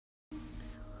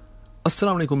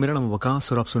अस्सलाम वालेकुम, मेरा नाम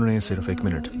वकास और आप सुन रहे हैं सिर्फ एक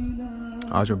मिनट।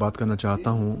 आज मैं बात करना चाहता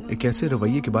हूँ एक ऐसे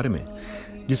रवैये के बारे में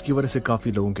जिसकी वजह से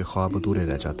काफ़ी लोगों के ख्वाब अधूरे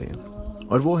रह जाते हैं,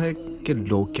 और वो है कि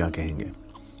लोग क्या कहेंगे।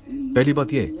 पहली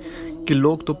बात यह कि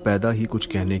लोग तो पैदा ही कुछ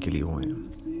कहने के लिए हुए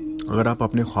हैं। अगर आप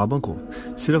अपने ख्वाबों को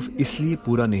सिर्फ इसलिए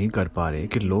पूरा नहीं कर पा रहे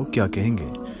कि लोग क्या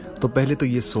कहेंगे, तो पहले तो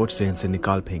ये सोच जहन से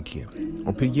निकाल फेंकिए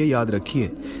और फिर ये याद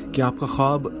रखिए कि आपका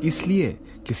ख्वाब इसलिए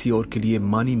किसी और के लिए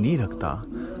मानी नहीं रखता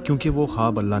क्योंकि वो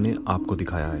ख्वाब अल्लाह ने आपको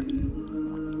दिखाया है।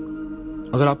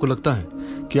 अगर आपको लगता है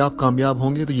कि आप कामयाब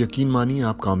होंगे तो यकीन मानिए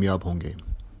आप कामयाब होंगे।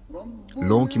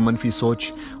 लोगों की मनफी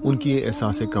सोच उनकी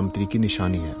एहसास कमतरी की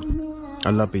निशानी है।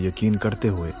 अल्लाह पे यकीन करते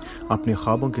हुए अपने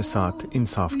ख्वाबों के साथ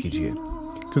इंसाफ कीजिए,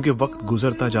 क्योंकि वक्त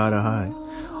गुजरता जा रहा है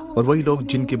और वही लोग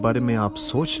जिनके बारे में आप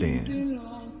सोच रहे हैं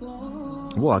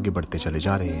वो आगे बढ़ते चले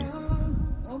जा रहे हैं।